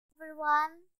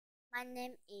everyone, my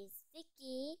name is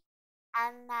Vicky.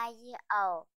 I'm 9 years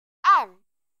old, and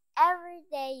every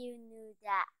day you knew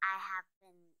that I have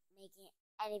been making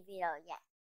any video yet.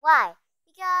 Why?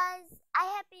 Because I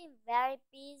have been very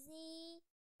busy.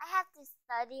 I have to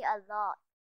study a lot,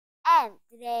 and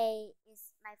today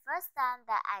is my first time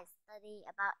that I study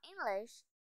about English,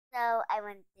 so I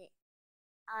went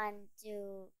on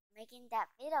to making that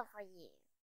video for you.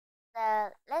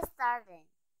 So let's start it.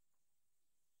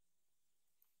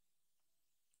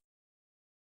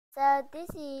 So this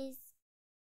is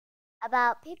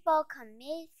about people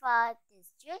commit for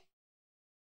district.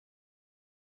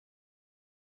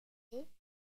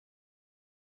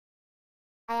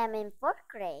 I am in 4th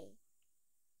grade.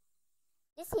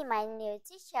 This is my new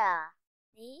teacher,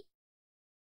 me.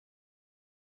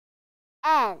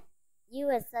 And you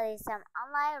will study some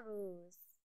online rules.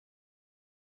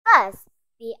 First,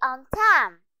 be on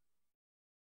time.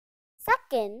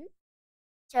 Second,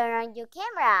 turn on your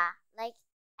camera, like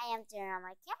I am turning on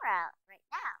my camera right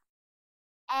now.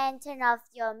 And turn off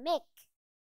your mic.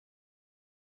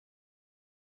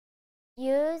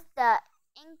 Use the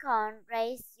icon,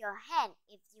 raise your hand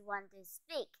if you want to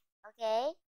speak,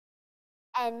 okay?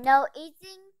 And no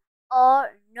eating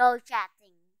or no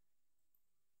chatting.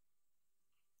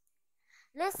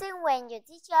 Listen when your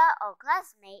teacher or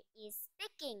classmate is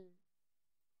speaking.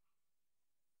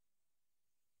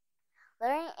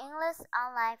 Learn English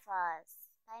online first.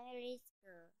 Primary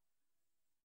school.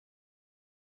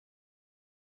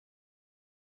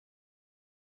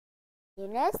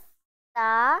 Unit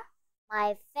Star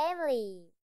My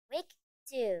Family. Week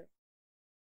 2.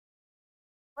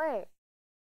 Word.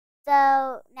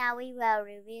 So now we will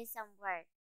review some words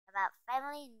about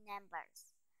family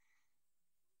members.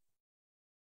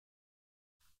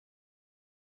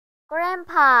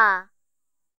 Grandpa,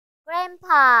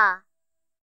 grandpa,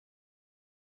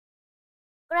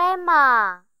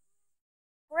 grandma,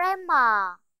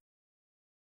 grandma,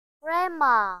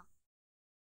 grandma.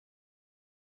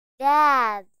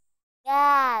 Dad,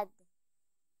 dad,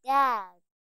 dad.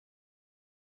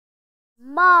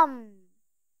 Mom,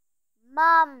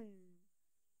 mom.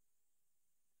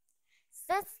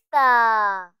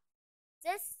 Sister,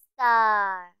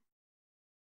 sister.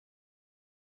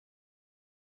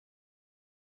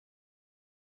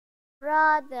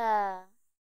 Brother,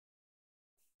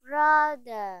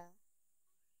 brother.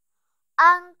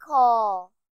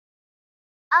 Uncle,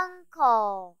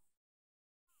 uncle.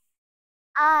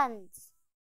 Aunt,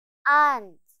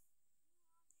 aunt.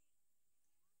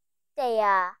 They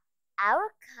are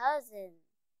our cousin.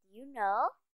 Do you know?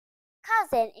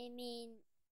 Cousin, it means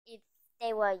if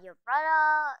they were your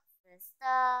brother,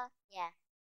 sister, yeah.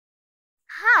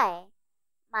 Hi,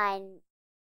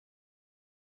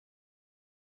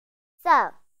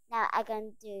 So, now I'm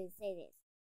going to say this.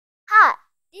 Hi,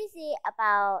 this is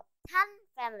about Tan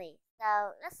family.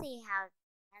 So, let's see how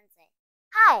Tan say.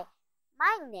 Hi,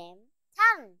 my name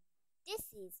Tan. This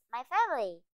is my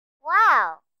family.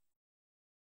 Wow.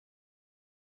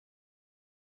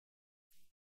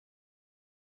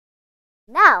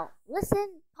 Now,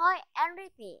 listen, point, and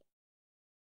repeat.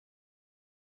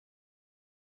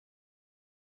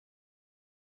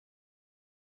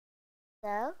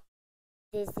 So,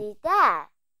 this is dad.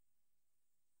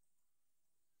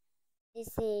 This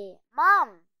is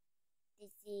mom.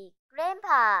 This is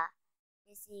grandpa.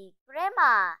 This is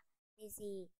grandma. This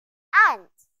is aunt.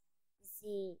 This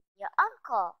is your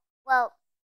uncle. Well,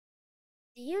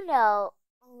 do you know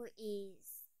who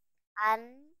is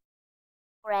aunt,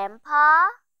 grandpa?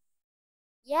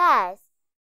 Yes,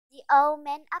 the old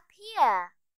man up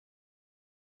here.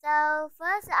 So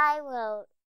first I will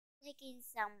take in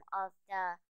some of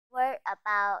the word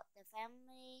about the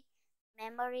family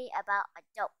memory about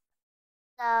adult.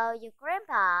 So your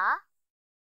grandpa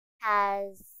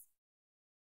has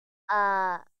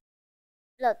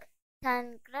look,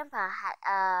 Tan grandpa had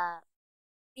a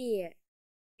beard.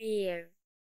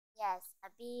 Yes, a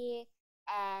beard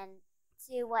and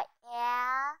 2 white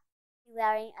hair. He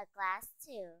wearing a glass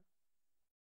too.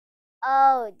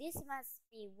 Oh, this must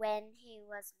be when he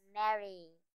was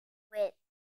married with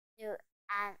to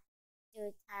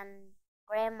Tan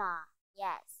grandma.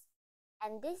 Yes,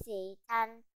 and this is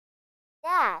Tan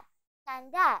dad.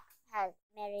 Tan dad has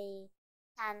married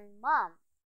Tan mom.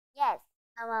 Yes,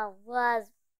 her mom was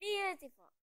beautiful,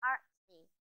 artsy,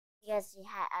 because she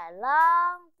had a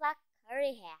long black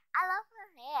curly hair. I love her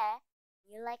hair.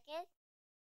 You like it?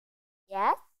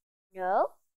 Yes? No?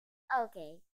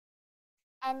 Okay.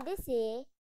 And this is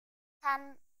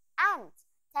Tan aunt.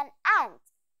 Tan aunt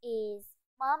is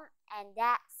mom and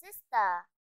dad's sister,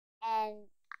 and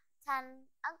Tan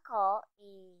uncle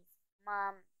is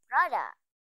mom brother.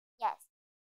 Yes,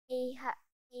 he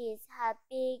is her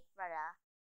big brother.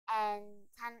 And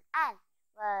An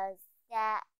was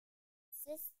their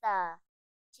sister.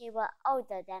 She was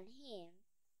older than him,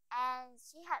 and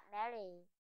she had married.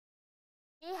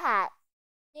 She had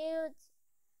two,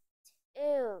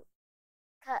 two,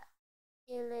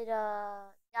 two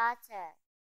little daughters.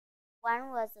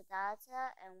 One was a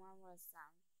daughter and one was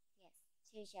son. Yes,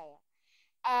 two children.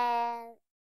 And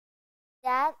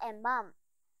dad and mom.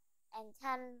 And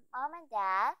Tan, mom and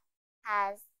dad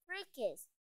has three kids.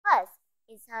 First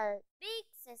is her big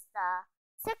sister.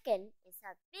 Second is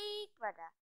her big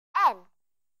brother. And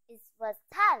it was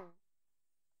Tan.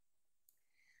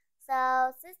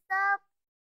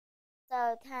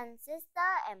 So Tan's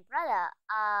sister and brother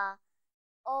are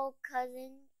all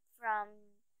cousins from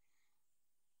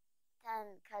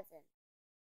Tan cousin.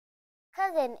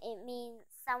 Cousin, it means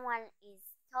someone is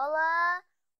taller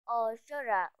or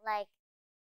shorter, like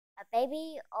a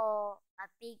baby or a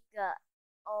bigger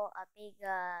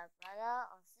brother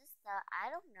or sister. I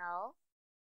don't know.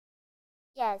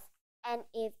 Yes, and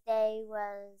if they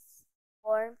was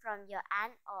born from your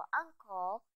aunt or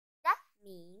uncle, that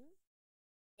means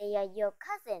they are your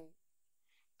cousin.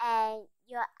 And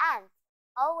your aunt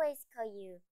always call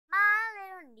you my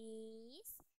little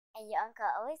niece, and your uncle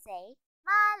always say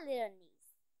my little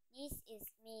niece. Niece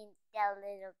is mean their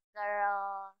little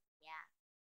girl. Yeah.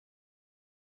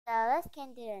 So let's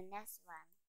get to the next one.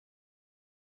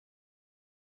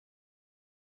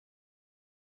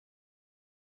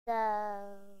 So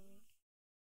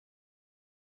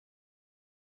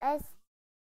let's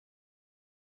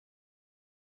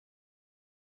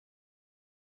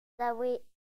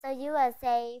so you will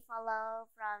say follow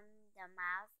from the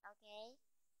mouse, okay?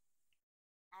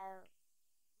 Oh.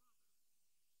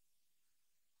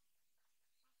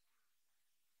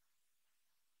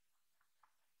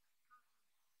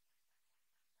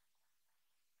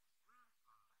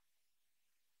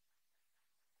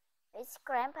 With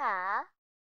grandpa,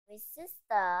 with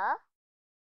sister,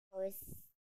 with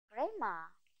grandma.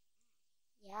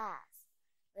 Yes,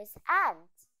 with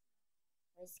aunt,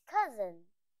 with cousin,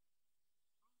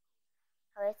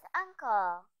 with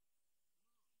uncle,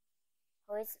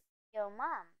 with your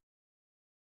mom,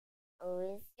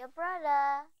 with your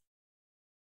brother,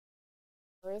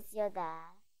 with your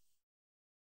dad.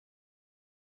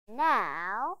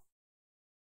 Now,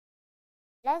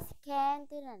 let's get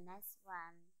to the next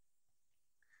one.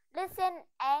 Listen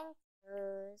and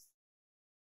choose.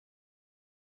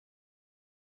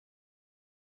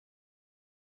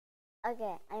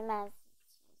 Okay, I must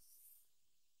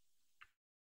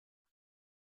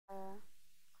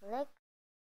click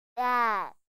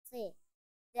that. See,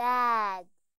 dad,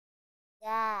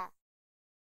 dad.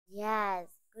 Yes,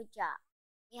 good job.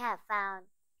 You have found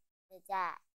the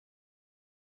dad.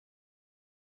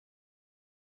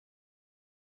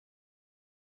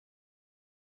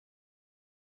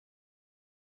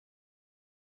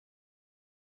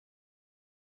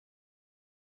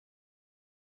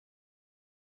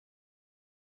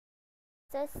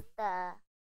 Sister,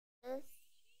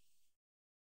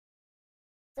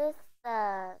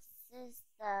 sister,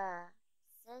 sister,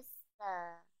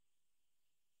 sister.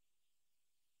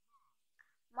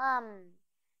 Mom,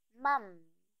 mom,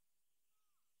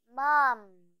 mom,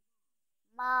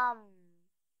 mom.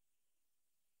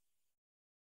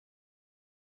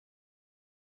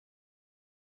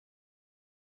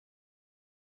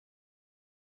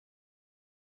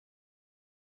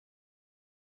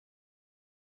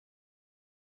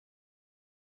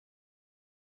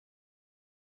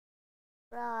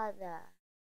 Brother.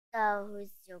 So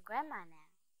who's your grandma now?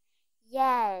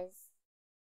 Yes.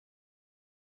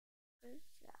 Good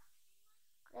job.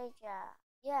 Great job.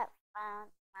 You have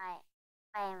found my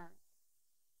family.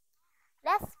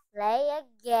 Let's play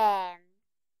again.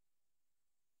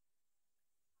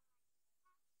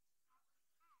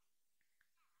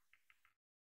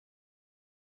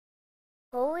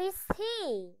 Who is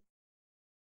he?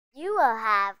 You will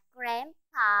have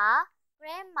grandpa,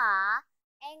 grandma,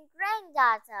 and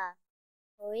granddaughter.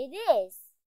 Who it is?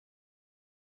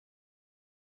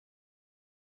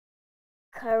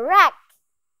 Correct.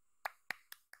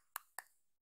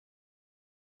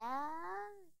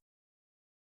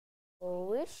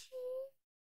 Who is she?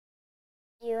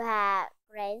 You have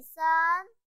grandson,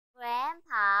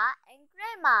 grandpa, and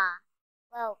grandma.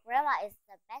 Well, grandma is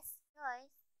the best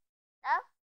choice. Oh,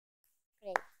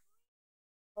 great.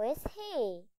 Who is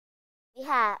he? We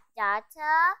have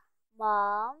daughter,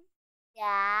 mom,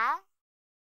 dad.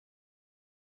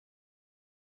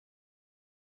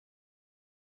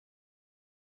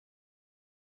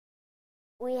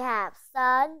 We have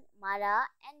son, mother,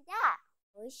 and dad.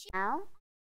 Now?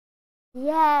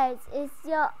 Yes, it's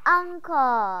your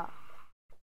uncle.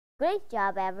 Great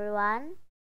job, everyone.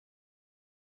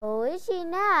 Who is she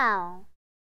now?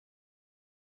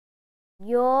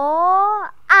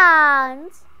 Your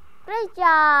aunt. Great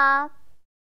job.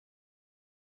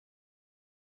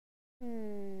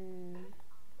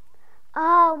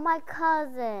 Oh, my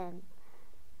cousin.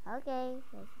 Okay,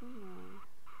 let's see now.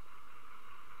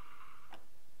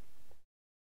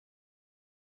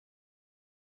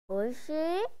 Who is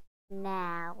she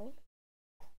now?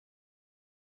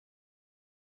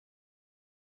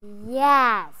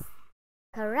 Yes,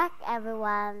 correct,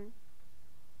 everyone.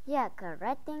 Yeah,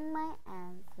 correcting my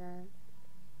answer.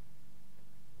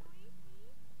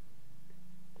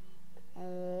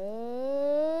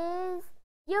 Is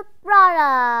your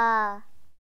brother.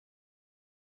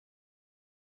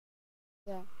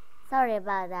 Yeah, sorry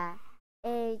about that.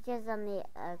 It's just only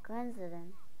a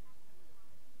coincidence.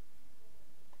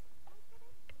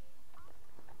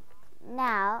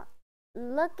 Now,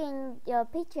 look in your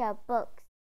picture books.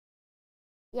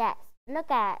 Yes, look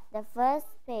at the first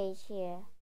page here.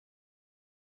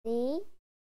 See?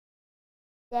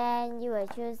 Then you will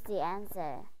choose the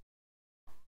answer.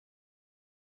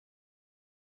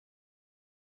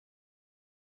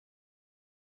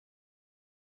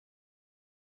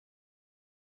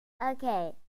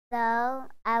 Okay, so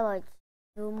I will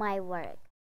do my work.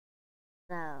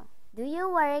 So, do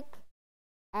your work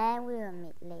and we will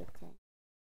meet later.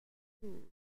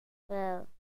 Well,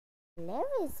 Lev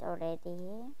is already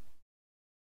here.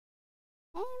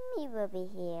 Amy will be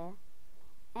here.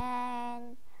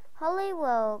 And Holly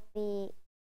will be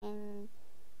in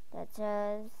the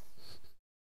third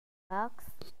box.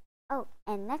 Oh,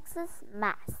 and next is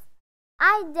math.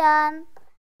 I'm done.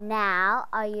 Now,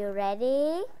 are you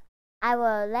ready? I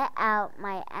will let out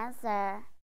my answer.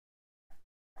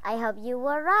 I hope you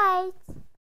were right,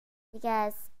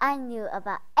 because I knew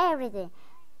about everything.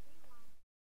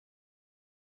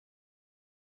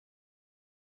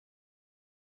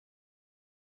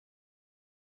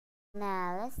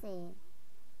 Now, let's see.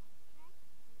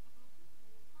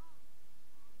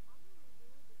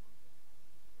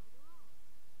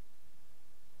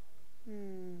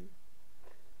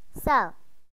 So,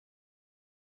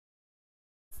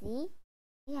 see,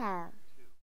 you have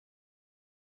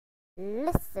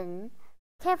listen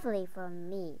carefully for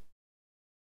me.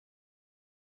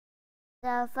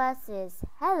 The first is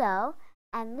hello,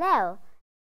 I'm Leo,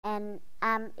 and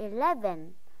I'm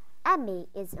 11. Amy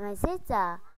is my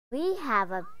sister. We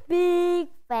have a big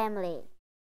family.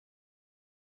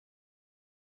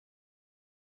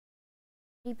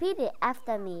 Repeat it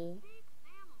after me.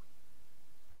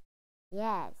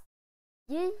 Yes,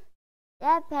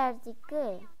 that's pretty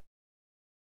good.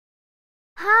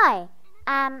 Hi,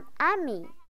 I'm Amy.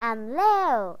 I'm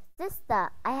Leo,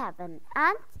 sister. I have an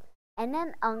aunt and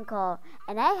an uncle,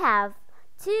 and I have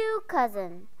 2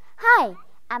 cousins. Hi,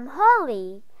 I'm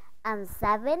Holly. I'm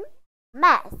 7.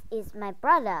 Max is my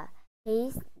brother.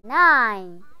 He's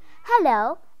 9.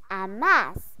 Hello, I'm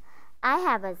Max. I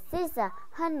have a sister.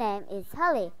 Her name is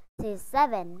Holly. She's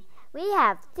 7. We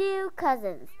have 2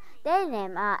 cousins. Their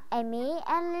names are Amy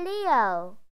and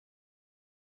Leo.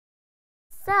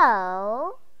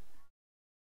 So,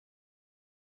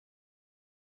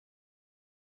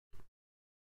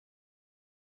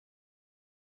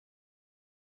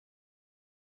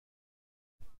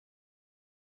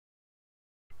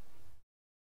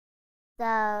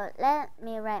 let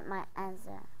me write my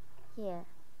answer here.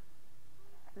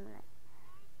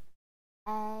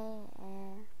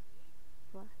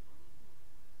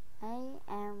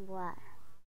 A-M-Y.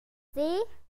 See?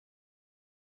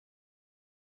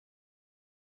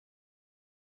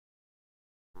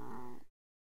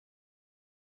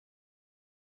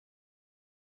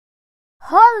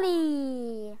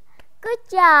 Holly! Good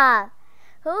job!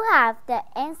 Who have the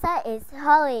answer is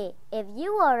Holly. If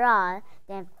you were wrong,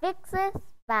 then fix it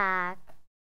back.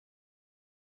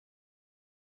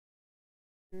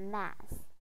 Math.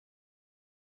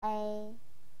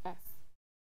 A-S.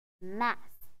 Math.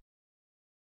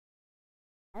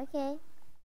 Okay.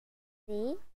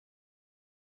 See?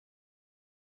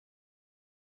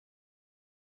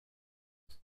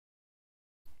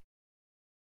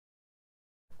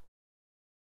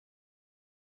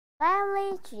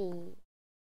 Family tree.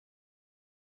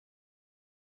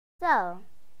 So,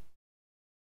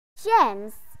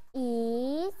 James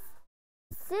is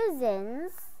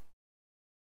Susan's.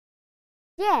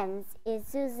 James is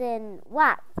Susan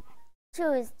what?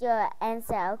 Choose your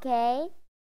answer, okay?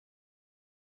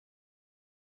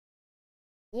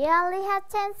 You only have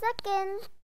 10 seconds.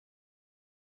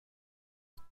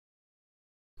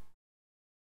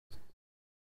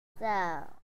 So,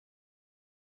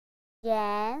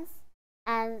 yes,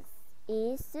 and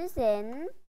is Susan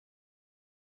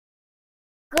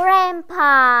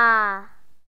grandpa?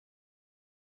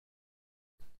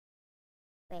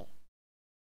 Wait,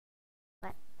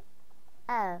 what?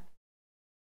 Oh,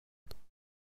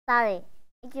 sorry,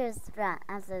 it just wrong.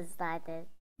 I'm so excited.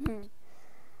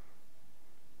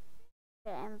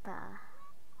 Grandpa.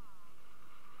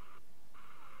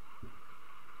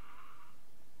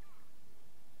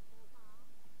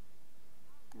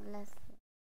 Let's see.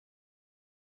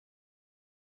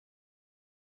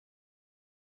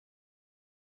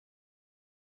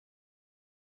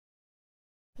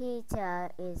 Peter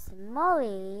is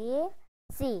Molly.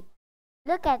 See,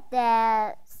 look at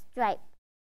the stripe.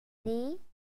 See,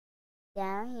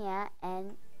 down here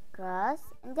and cross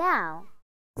and down.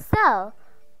 So,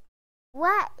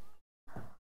 what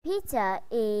Peter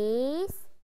is?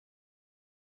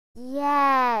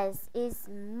 Yes, it's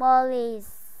Molly's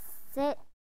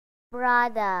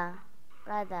brother.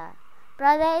 Brother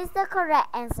is the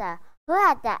correct answer. Who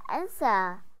had that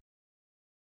answer?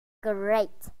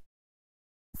 Great.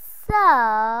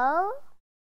 So,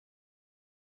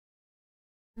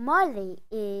 Molly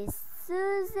is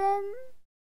Susan.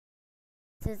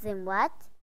 Susan what?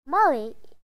 Molly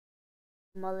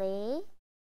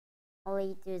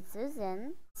to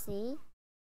Susan. See?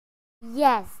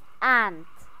 Yes, aunt.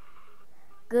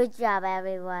 Good job,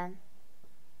 everyone.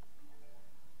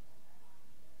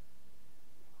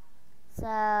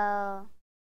 So,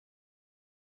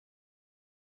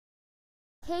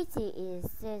 Katie is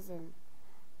Susan.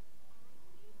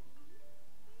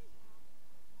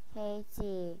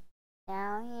 Katie,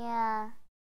 down here.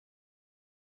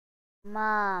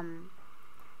 Mom.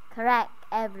 Correct,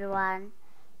 everyone.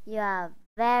 You are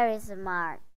very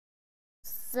smart.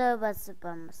 Super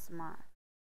smart.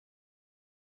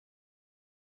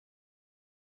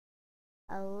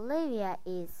 Olivia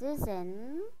is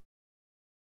Susan.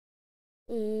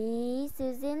 Is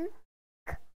Susan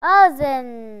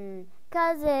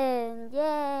cousin,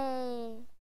 yay.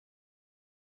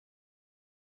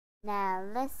 Now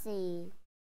let's see.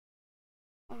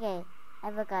 Okay,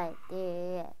 I forgot to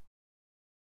do it.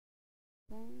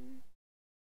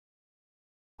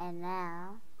 And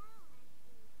now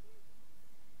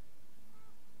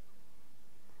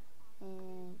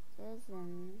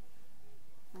Susan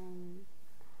and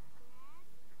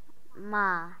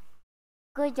Ma.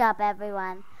 Good job,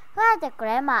 everyone. Who had the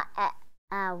grandma at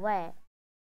where?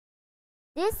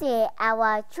 This is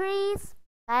our tree's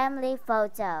family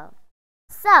photo.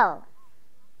 So,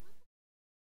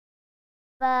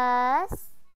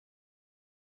 first,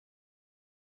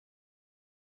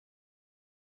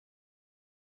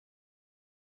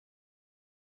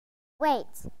 wait,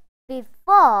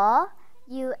 before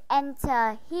you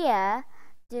enter here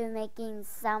to making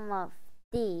some of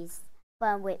these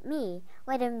fun with me,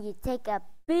 why don't you take a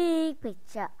big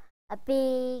picture, a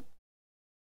big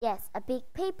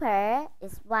paper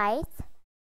is white,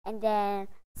 and then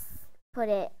put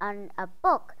it on a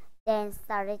book, then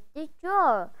started to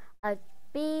draw a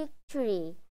big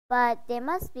tree. But there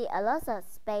must be a lot of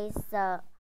space, so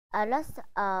a lot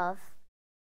of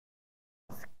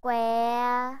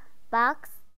square box,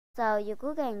 so you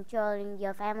could control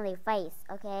your family face,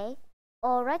 okay?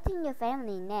 Or writing your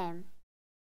family name,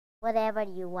 whatever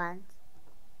you want.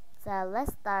 So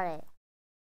let's start it.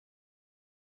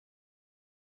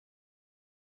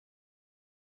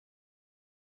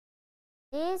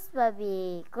 This will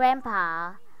be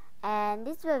grandpa, and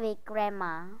this will be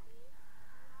grandma.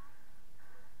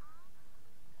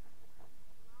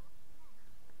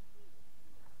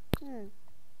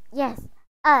 Yes,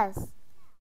 us.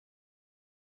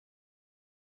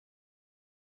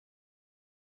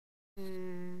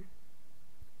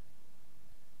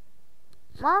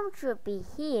 Mom should be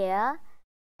here,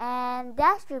 and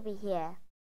dad should be here.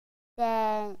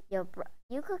 Then you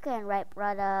can write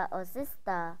brother or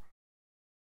sister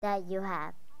that you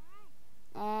have.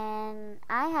 And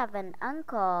I have an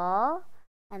uncle,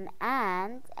 an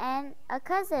aunt, and a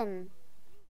cousin.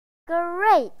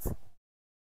 Great!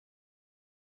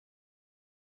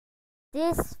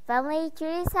 This family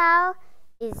tree house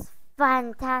is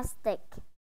fantastic.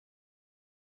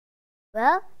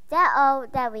 Well, that's all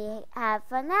that we have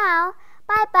for now.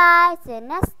 Bye bye. See you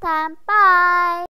next time. Bye.